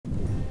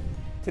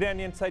Today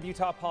on Inside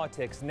Utah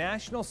Politics,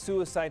 National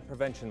Suicide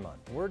Prevention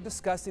Month. We're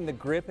discussing the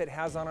grip it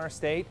has on our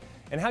state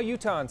and how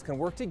Utahns can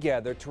work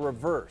together to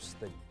reverse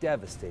the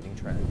devastating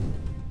trend.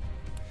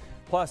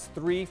 Plus,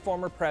 3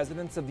 former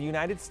presidents of the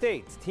United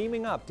States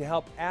teaming up to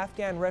help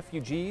Afghan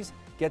refugees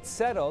get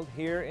settled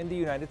here in the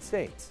United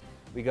States.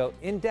 We go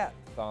in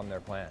depth on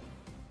their plan.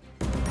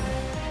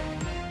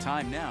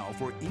 Time now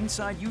for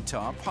Inside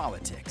Utah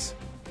Politics.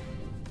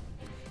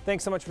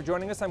 Thanks so much for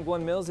joining us. I'm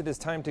Glenn Mills. It is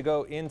time to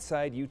go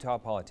inside Utah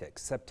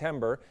politics.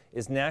 September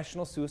is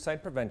National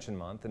Suicide Prevention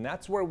Month, and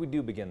that's where we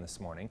do begin this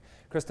morning.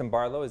 Kristen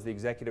Barlow is the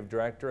Executive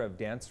Director of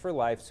Dance for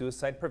Life,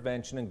 Suicide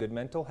Prevention and Good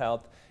Mental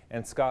Health,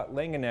 and Scott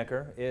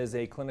Langenecker is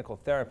a clinical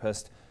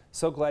therapist.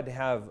 So glad to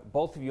have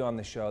both of you on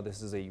the show.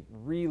 This is a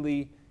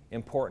really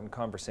important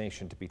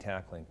conversation to be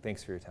tackling.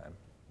 Thanks for your time.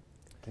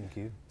 Thank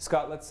you.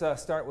 Scott, let's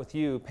start with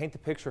you. Paint the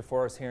picture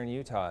for us here in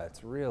Utah.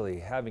 It's really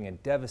having a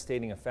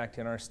devastating effect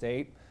in our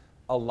state.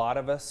 A lot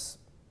of us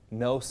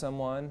know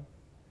someone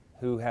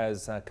who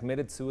has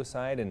committed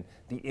suicide and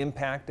the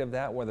impact of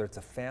that, whether it's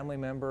a family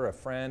member, a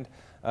friend,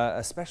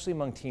 especially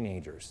among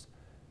teenagers.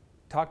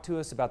 Talk to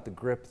us about the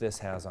grip this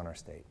has on our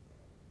state.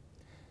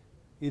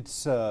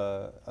 It's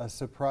a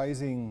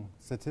surprising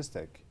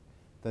statistic.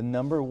 The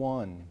number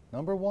one,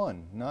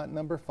 not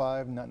number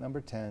 5, not number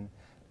 10,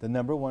 the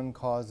number 1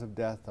 cause of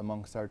death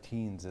amongst our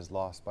teens is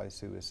lost by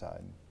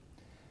suicide.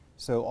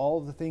 So all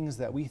the things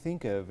that we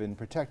think of in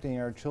protecting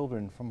our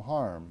children from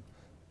harm,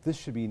 this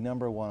should be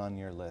number 1 on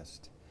your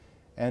list.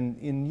 And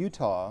in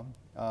Utah,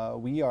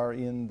 we are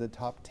in the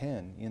top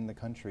 10 in the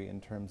country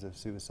in terms of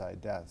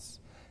suicide deaths.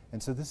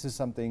 And so this is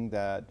something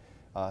that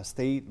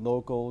state,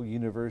 local,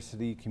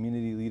 university,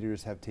 community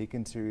leaders have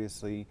taken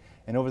seriously.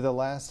 And over the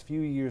last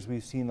few years,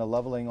 we've seen a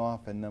leveling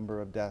off in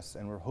number of deaths,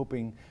 and we're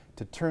hoping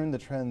to turn the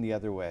trend the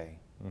other way.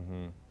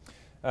 Mm-hmm.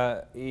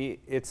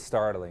 It's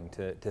startling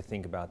to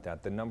think about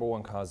that. The number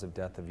 1 cause of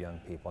death of young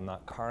people,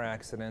 not car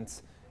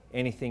accidents,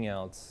 anything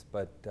else,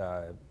 but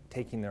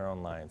taking their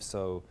own lives.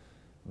 So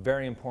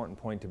very important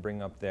point to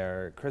bring up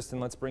there.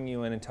 Kristen, let's bring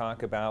you in and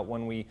talk about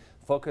when we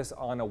focus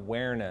on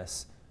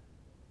awareness,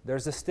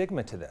 there's a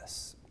stigma to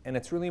this, and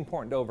it's really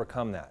important to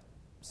overcome that.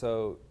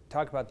 So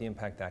talk about the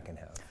impact that can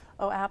have.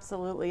 Oh,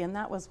 absolutely, and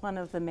that was one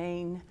of the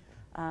main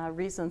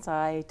reasons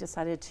I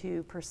decided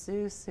to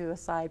pursue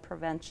suicide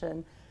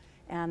prevention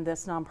and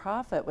this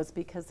nonprofit, was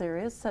because there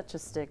is such a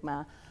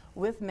stigma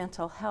with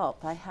mental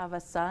health. I have a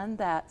son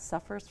that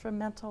suffers from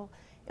mental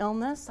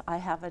illness. I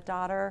have a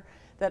daughter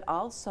that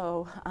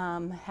also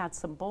had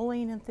some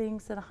bullying and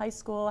things in high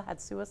school, had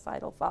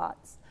suicidal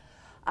thoughts.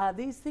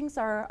 These things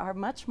are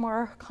much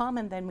more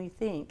common than we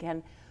think,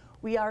 and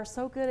we are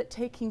so good at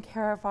taking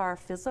care of our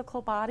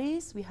physical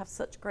bodies. We have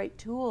such great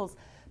tools,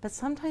 but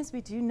sometimes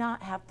we do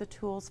not have the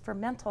tools for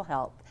mental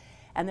health.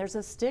 And there's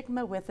a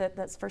stigma with it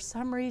that's, for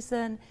some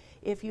reason,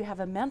 if you have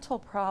a mental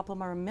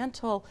problem or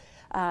mental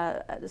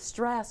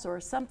stress or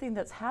something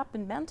that's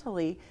happened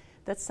mentally,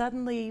 that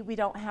suddenly we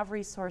don't have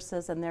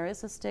resources, and there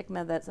is a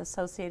stigma that's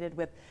associated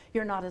with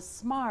you're not as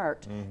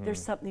smart,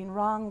 there's something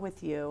wrong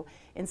with you,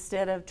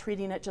 instead of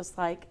treating it just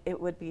like it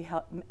would be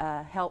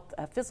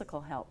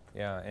physical health.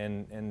 Yeah,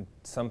 and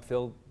some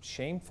feel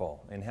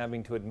shameful in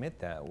having to admit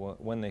that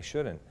when they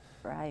shouldn't.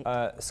 Right.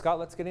 Scott,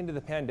 let's get into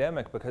the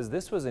pandemic, because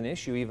this was an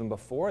issue even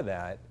before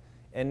that,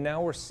 and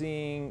now we're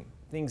seeing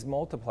things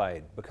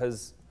multiplied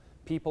because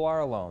people are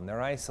alone,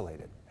 they're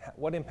isolated.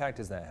 What impact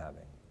is that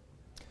having?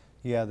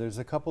 Yeah, there's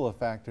a couple of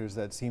factors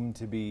that seem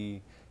to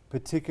be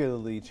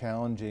particularly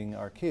challenging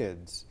our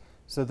kids.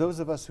 So those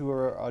of us who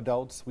are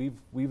adults,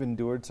 we've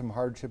endured some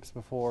hardships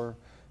before.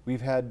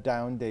 We've had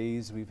down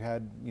days, we've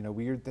had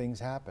weird things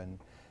happen.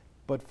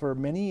 But for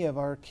many of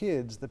our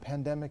kids, the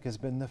pandemic has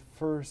been the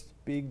first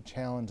big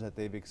challenge that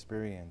they've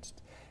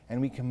experienced.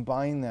 And we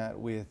combine that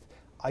with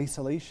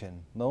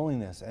isolation,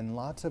 loneliness, and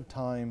lots of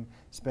time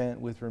spent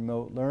with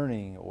remote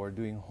learning or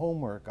doing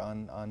homework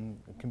on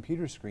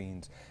computer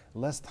screens,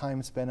 less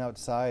time spent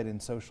outside in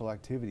social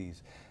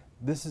activities.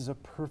 This is a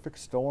perfect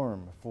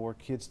storm for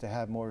kids to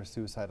have more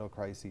suicidal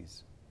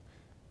crises.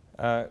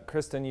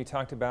 Kristen, you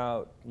talked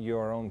about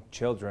your own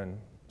children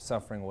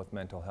suffering with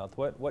mental health.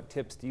 What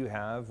tips do you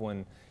have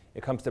when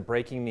it comes to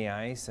breaking the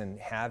ice and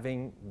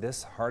having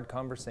this hard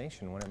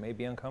conversation when it may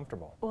be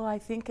uncomfortable? Well, I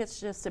think it's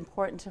just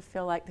important to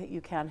feel like that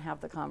you can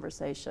have the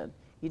conversation.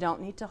 You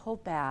don't need to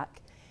hold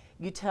back.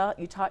 You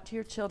talk to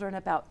your children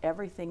about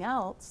everything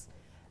else.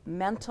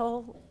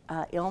 Mental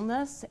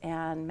illness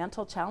and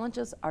mental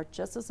challenges are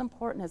just as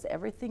important as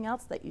everything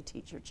else that you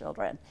teach your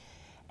children.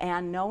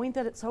 And knowing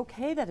that it's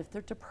okay that if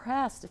they're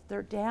depressed, if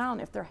they're down,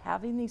 if they're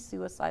having these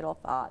suicidal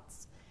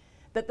thoughts,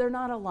 that they're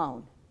not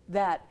alone,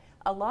 that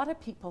a lot of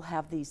people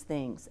have these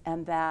things,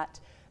 and that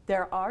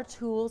there are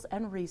tools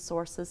and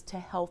resources to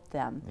help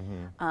them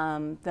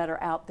that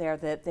are out there,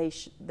 that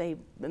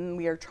and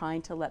we are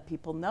trying to let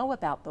people know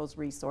about those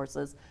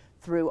resources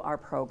through our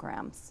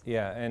programs.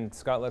 Yeah, and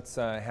Scott, let's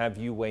have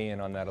you weigh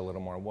in on that a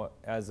little more.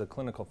 As a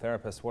clinical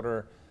therapist, what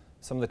are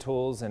some of the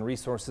tools and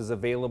resources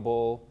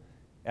available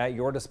at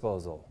your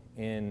disposal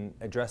in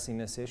addressing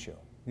this issue?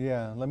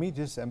 Yeah, let me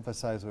just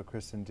emphasize what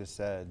Kristen just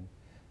said.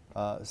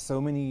 So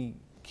many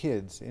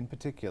kids, in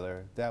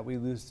particular, that we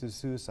lose to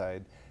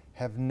suicide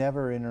have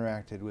never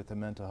interacted with a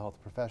mental health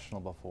professional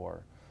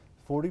before.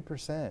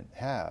 40%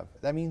 have.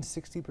 That means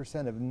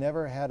 60% have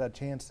never had a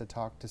chance to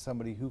talk to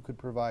somebody who could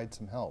provide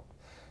some help.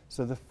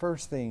 So the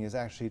first thing is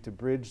actually to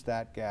bridge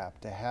that gap,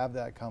 to have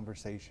that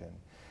conversation.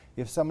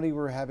 If somebody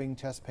were having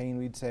chest pain,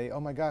 we'd say, oh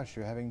my gosh,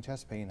 you're having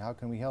chest pain, how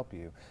can we help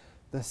you?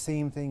 The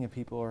same thing if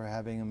people are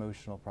having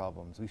emotional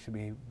problems. We should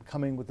be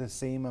coming with the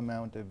same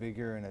amount of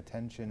vigor and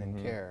attention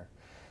and care.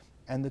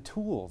 And the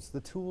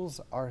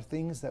tools are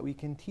things that we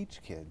can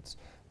teach kids.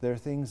 There are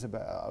things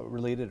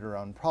related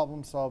around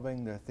problem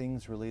solving. There are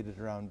things related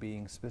around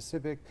being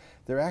specific.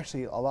 There are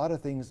actually a lot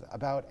of things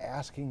about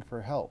asking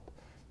for help.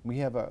 We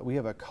have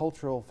a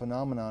cultural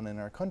phenomenon in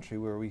our country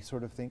where we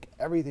sort of think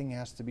everything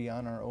has to be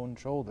on our own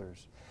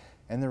shoulders.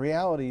 And the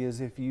reality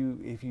is if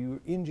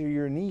you injure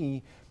your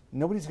knee,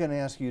 nobody's going to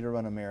ask you to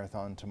run a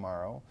marathon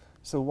tomorrow.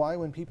 So why,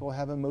 when people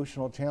have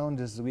emotional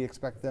challenges, do we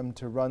expect them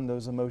to run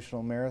those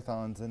emotional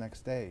marathons the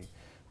next day?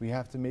 We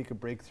have to make a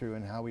breakthrough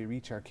in how we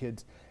reach our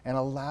kids and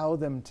allow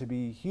them to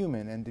be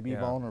human and to be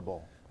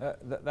vulnerable.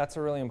 That's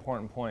a really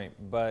important point,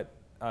 but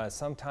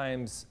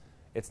sometimes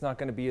it's not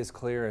going to be as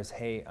clear as,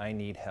 hey, I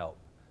need help.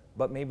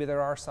 But maybe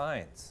there are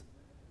signs.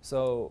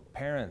 So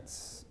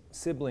parents,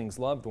 siblings,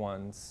 loved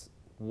ones,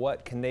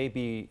 what can they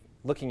be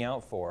looking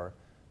out for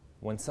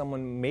when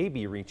someone may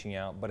be reaching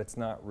out, but it's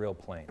not real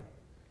plain?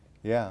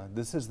 Yeah,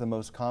 this is the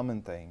most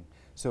common thing.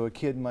 So a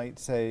kid might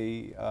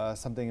say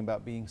something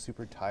about being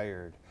super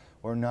tired,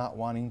 or not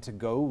wanting to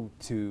go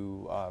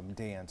to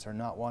dance, or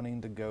not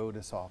wanting to go to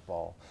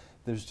softball.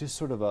 There's just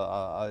sort of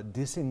a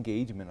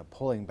disengagement, a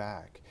pulling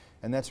back.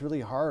 And that's really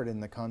hard in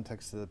the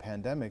context of the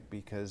pandemic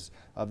because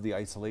of the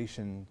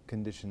isolation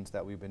conditions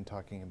that we've been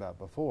talking about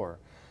before.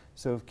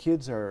 So if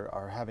kids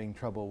are having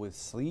trouble with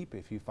sleep,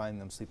 if you find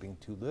them sleeping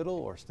too little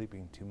or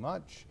sleeping too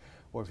much,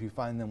 or if you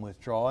find them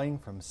withdrawing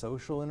from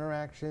social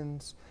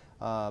interactions,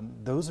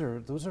 those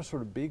are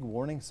sort of big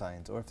warning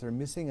signs. Or if they're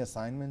missing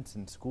assignments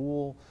in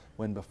school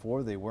when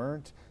before they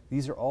weren't,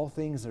 these are all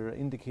things that are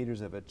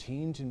indicators of a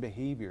change in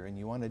behavior, and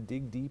you want to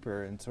dig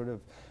deeper and sort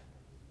of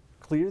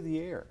clear the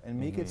air and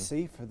make it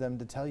safe for them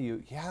to tell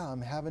you, yeah,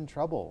 I'm having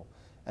trouble.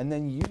 And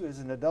then you as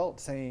an adult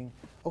saying,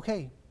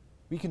 okay,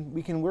 we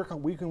can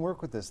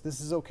work with this. This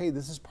is okay.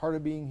 This is part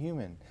of being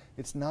human.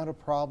 It's not a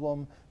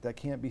problem that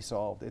can't be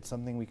solved. It's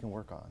something we can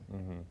work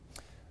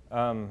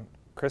on.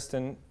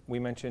 Kristen, we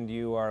mentioned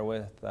you are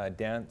with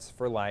Dance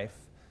for Life.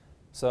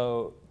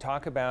 So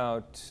talk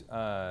about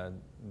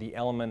the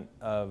element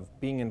of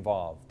being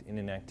involved in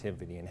an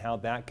activity and how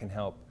that can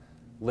help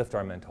lift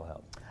our mental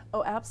health.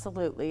 Oh,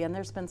 absolutely. And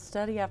there's been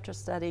study after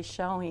study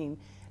showing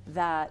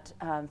that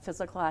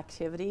physical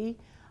activity,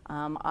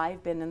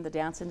 I've been in the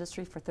dance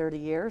industry for 30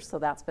 years, so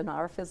that's been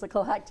our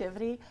physical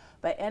activity.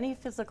 But any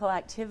physical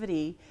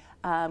activity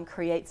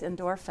creates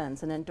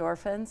endorphins, and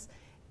endorphins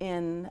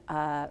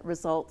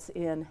results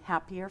in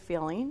happier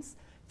feelings,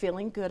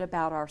 feeling good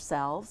about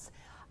ourselves.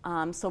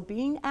 So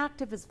being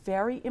active is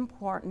very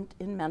important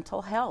in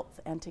mental health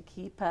and to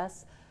keep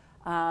us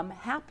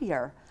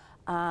happier.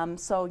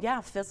 So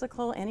yeah,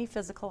 any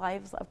physical. I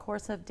of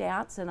course have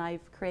dance, and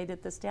I've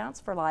created this Dance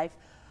for Life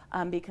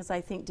because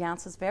I think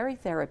dance is very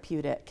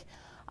therapeutic,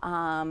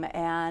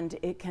 and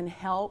it can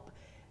help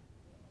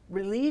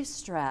relieve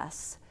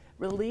stress,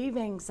 relieve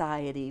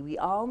anxiety. We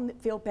all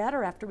feel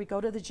better after we go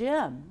to the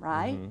gym,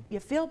 right? You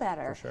feel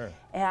better. For sure.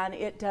 And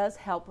it does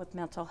help with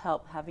mental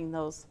health, having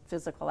those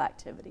physical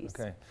activities.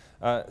 Okay.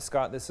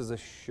 Scott, this is a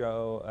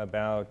show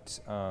about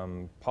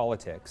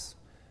politics.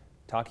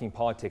 Talking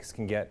politics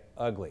can get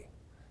ugly.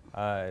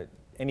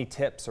 Any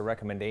tips or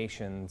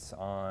recommendations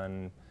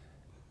on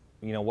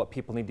what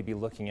people need to be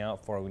looking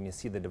out for when you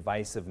see the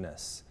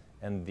divisiveness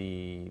and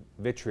the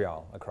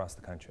vitriol across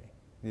the country?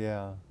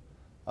 Yeah.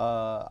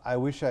 I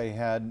wish I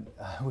had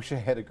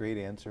a great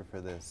answer for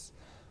this.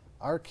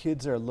 Our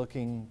kids are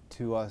looking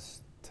to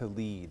us to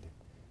lead,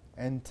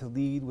 and to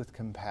lead with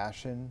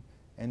compassion,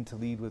 and to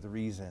lead with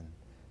reason.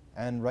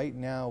 And right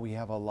now we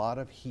have a lot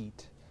of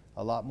heat,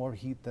 a lot more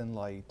heat than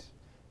light.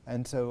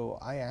 And so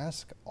I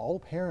ask all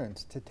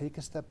parents to take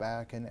a step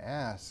back and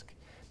ask,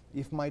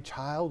 if my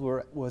child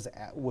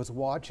was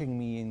watching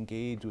me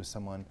engage with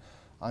someone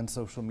on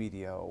social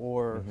media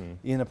or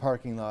in a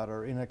parking lot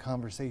or in a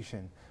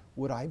conversation,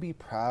 would I be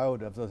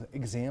proud of the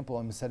example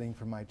I'm setting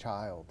for my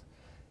child?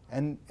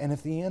 And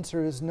if the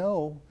answer is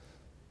no,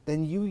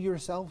 then you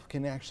yourself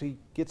can actually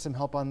get some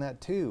help on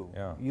that too.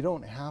 Yeah. You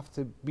don't have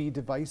to be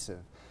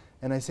divisive.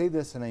 And I say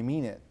this and I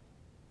mean it.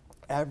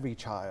 Every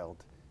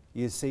child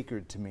is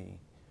sacred to me.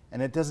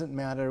 And it doesn't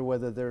matter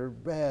whether they're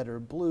red or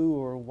blue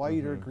or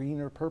white or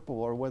green or purple,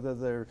 or whether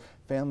their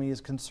family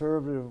is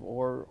conservative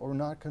or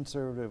not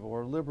conservative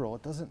or liberal.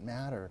 It doesn't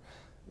matter.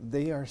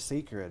 They are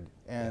sacred,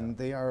 and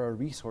they are a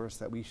resource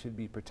that we should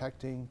be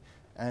protecting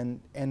and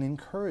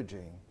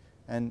encouraging.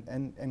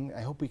 and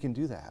I hope we can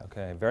do that.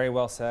 Okay, very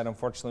well said.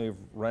 Unfortunately, we've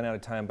run out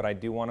of time, but I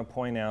do want to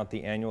point out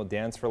the annual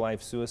Dance for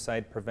Life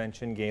Suicide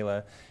Prevention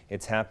Gala.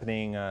 It's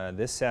happening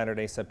this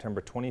Saturday,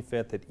 September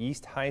 25th at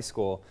East High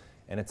School,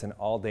 and it's an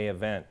all-day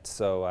event.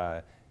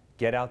 So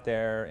get out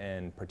there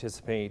and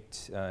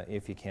participate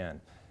if you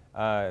can.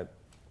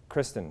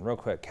 Kristen, real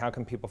quick, how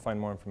can people find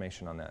more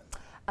information on that?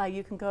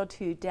 You can go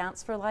to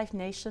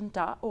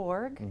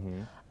danceforlifenation.org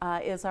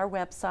is our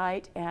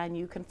website, and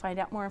you can find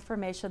out more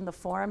information. The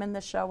forum and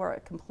the show are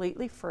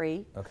completely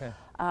free. Okay.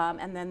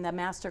 And then the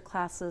master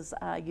classes,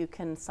 you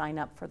can sign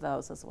up for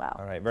those as well.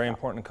 All right, very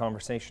important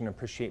conversation.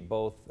 Appreciate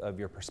both of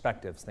your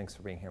perspectives. Thanks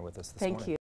for being here with us this morning. Thank you.